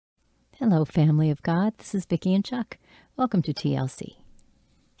Hello, family of God. This is Vicki and Chuck. Welcome to TLC.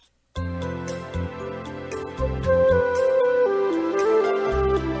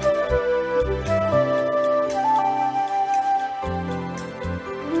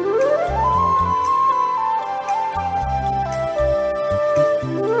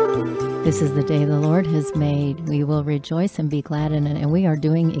 This is the day the Lord has made. We will rejoice and be glad in it. And we are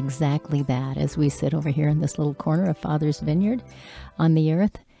doing exactly that as we sit over here in this little corner of Father's Vineyard on the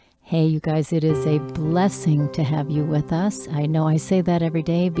earth. Hey, you guys, it is a blessing to have you with us. I know I say that every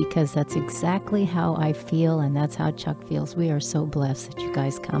day because that's exactly how I feel, and that's how Chuck feels. We are so blessed that you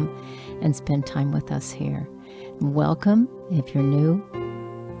guys come and spend time with us here. Welcome. If you're new,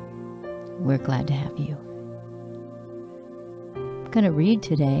 we're glad to have you. I'm going to read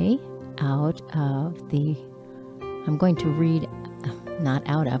today I'm going to read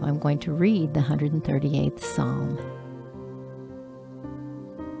the 138th Psalm.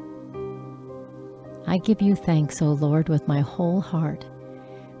 I give you thanks, O Lord, with my whole heart.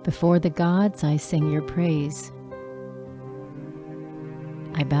 Before the gods I sing your praise.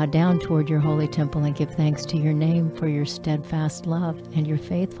 I bow down toward your holy temple and give thanks to your name for your steadfast love and your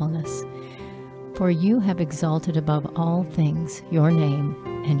faithfulness. For you have exalted above all things your name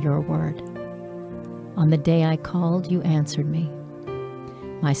and your word. On the day I called, you answered me.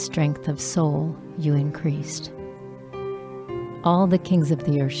 My strength of soul you increased. All the kings of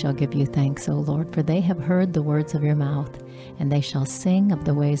the earth shall give you thanks, O Lord, for they have heard the words of your mouth, and they shall sing of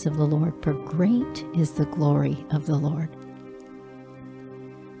the ways of the Lord, for great is the glory of the Lord.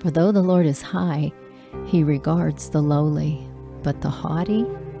 For though the Lord is high, he regards the lowly, but the haughty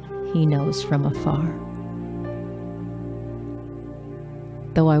he knows from afar.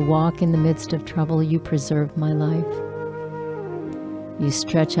 Though I walk in the midst of trouble, you preserve my life. You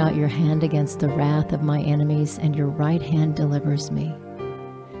stretch out your hand against the wrath of my enemies, and your right hand delivers me.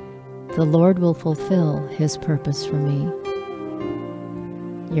 The Lord will fulfill his purpose for me.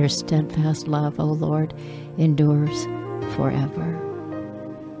 Your steadfast love, O Lord, endures forever.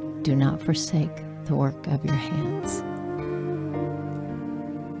 Do not forsake the work of your hands.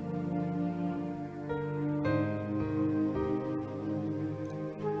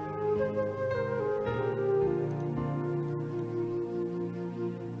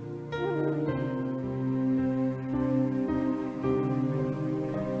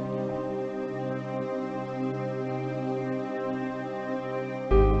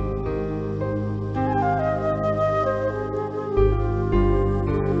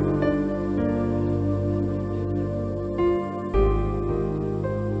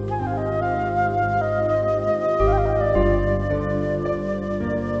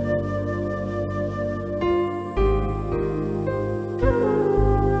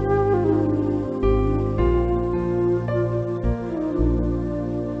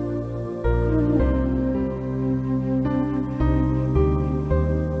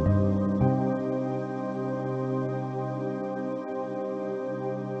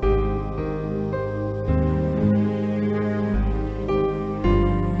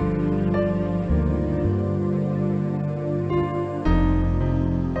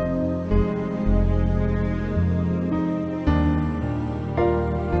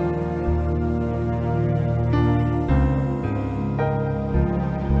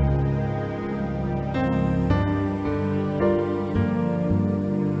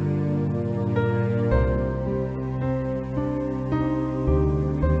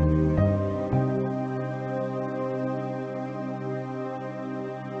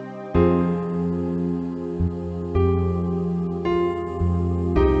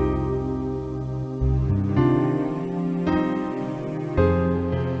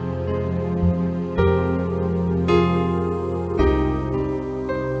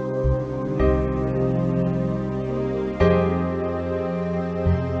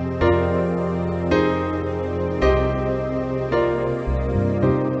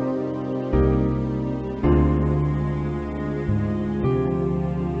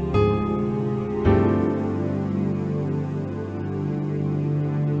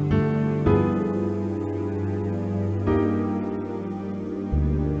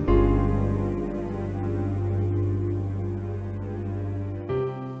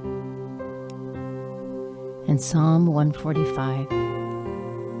 And Psalm 145.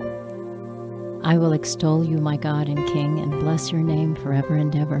 I will extol you, my God and King, and bless your name forever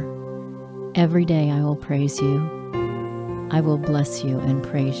and ever. Every day I will praise you. I will bless you and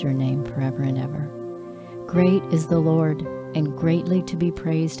praise your name forever and ever. Great is the Lord, and greatly to be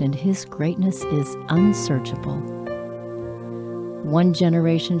praised, and his greatness is unsearchable. One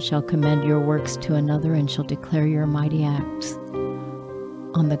generation shall commend your works to another, and shall declare your mighty acts.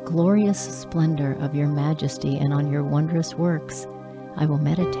 On the glorious splendor of your majesty and on your wondrous works I will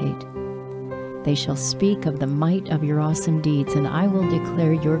meditate. They shall speak of the might of your awesome deeds, and I will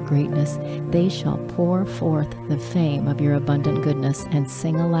declare your greatness. They shall pour forth the fame of your abundant goodness and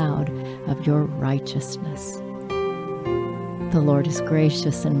sing aloud of your righteousness. The Lord is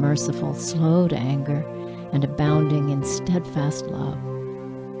gracious and merciful, slow to anger, and abounding in steadfast love.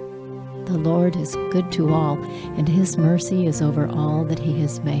 The Lord is good to all, and his mercy is over all that he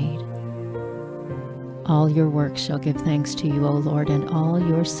has made. All your works shall give thanks to you, O Lord, and all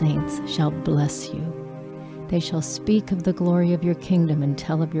your saints shall bless you. They shall speak of the glory of your kingdom and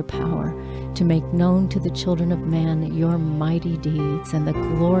tell of your power, to make known to the children of man your mighty deeds and the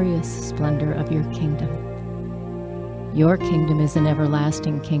glorious splendor of your kingdom. Your kingdom is an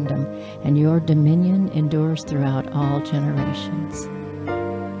everlasting kingdom, and your dominion endures throughout all generations.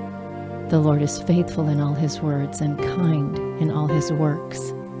 The Lord is faithful in all his words and kind in all his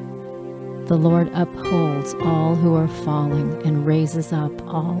works. The Lord upholds all who are falling and raises up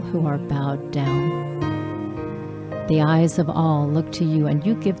all who are bowed down. The eyes of all look to you, and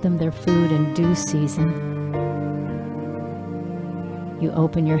you give them their food in due season. You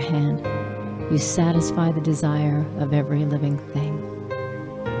open your hand. You satisfy the desire of every living thing.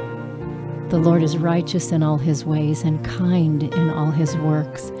 The Lord is righteous in all his ways and kind in all his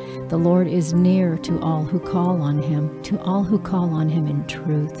works. The Lord is near to all who call on him, to all who call on him in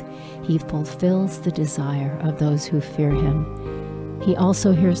truth. He fulfills the desire of those who fear him. He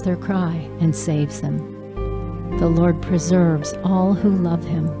also hears their cry and saves them. The Lord preserves all who love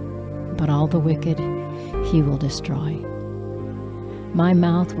him, but all the wicked he will destroy. My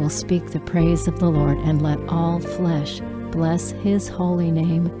mouth will speak the praise of the Lord, and let all flesh bless his holy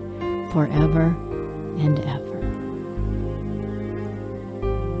name forever and ever.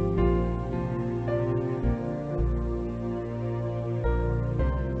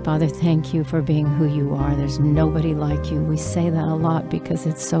 Father, thank you for being who you are. There's nobody like you. We say that a lot because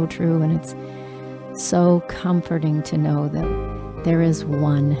it's so true, and it's so comforting to know that there is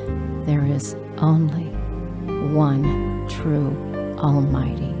only one true,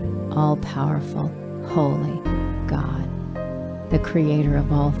 almighty, all-powerful, holy God, the creator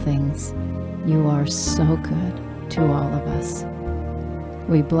of all things. You are so good to all of us.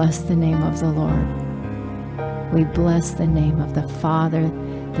 We bless the name of the Lord. We bless the name of the Father,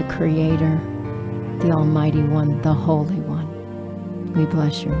 the Creator, the Almighty One, the Holy One. We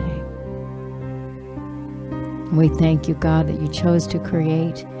bless your name. We thank you, God, that you chose to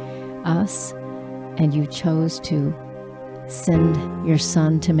create us, and you chose to send your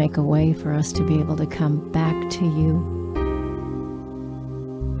Son to make a way for us to be able to come back to you.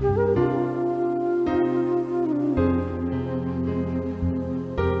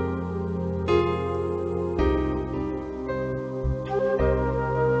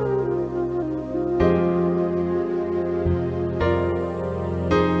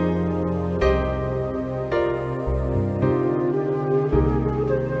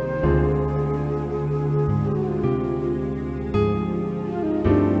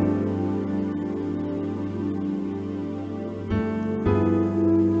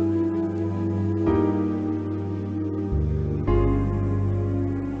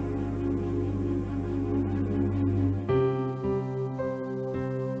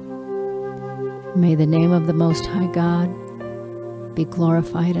 May the name of the Most High God be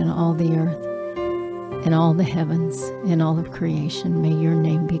glorified in all the earth, in all the heavens, in all of creation. May your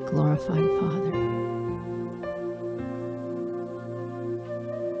name be glorified, Father.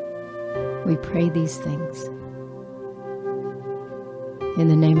 We pray these things in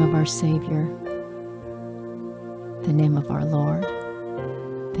the name of our Savior, the name of our Lord,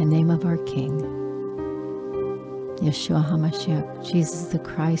 the name of our King, Yeshua HaMashiach, Jesus the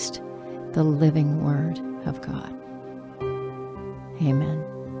Christ, the living Word of God. Amen.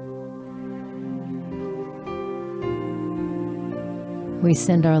 We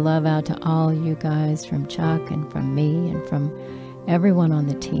send our love out to all you guys, from Chuck and from me and from everyone on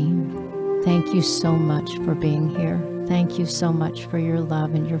the team. Thank you so much for being here. Thank you so much for your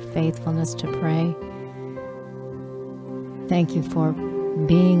love and your faithfulness to pray. Thank you for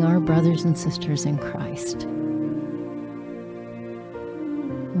being our brothers and sisters in Christ.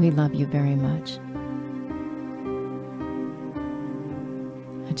 We love you very much.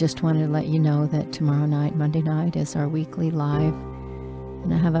 I just wanted to let you know that tomorrow night, Monday night, is our weekly live,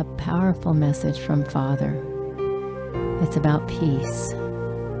 and I have a powerful message from Father. It's about peace.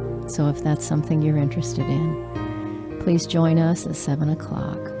 So if that's something you're interested in, please join us at 7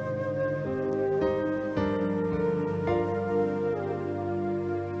 o'clock.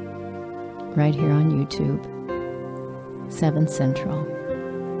 Right here on YouTube, 7 Central.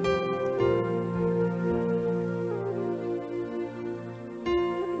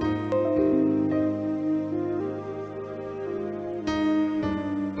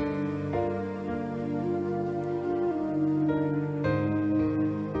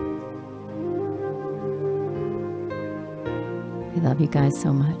 love you guys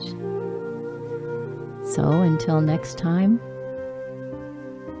so much. So until next time,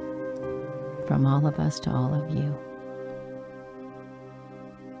 from all of us to all of you,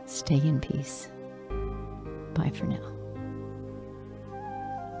 stay in peace. Bye for now.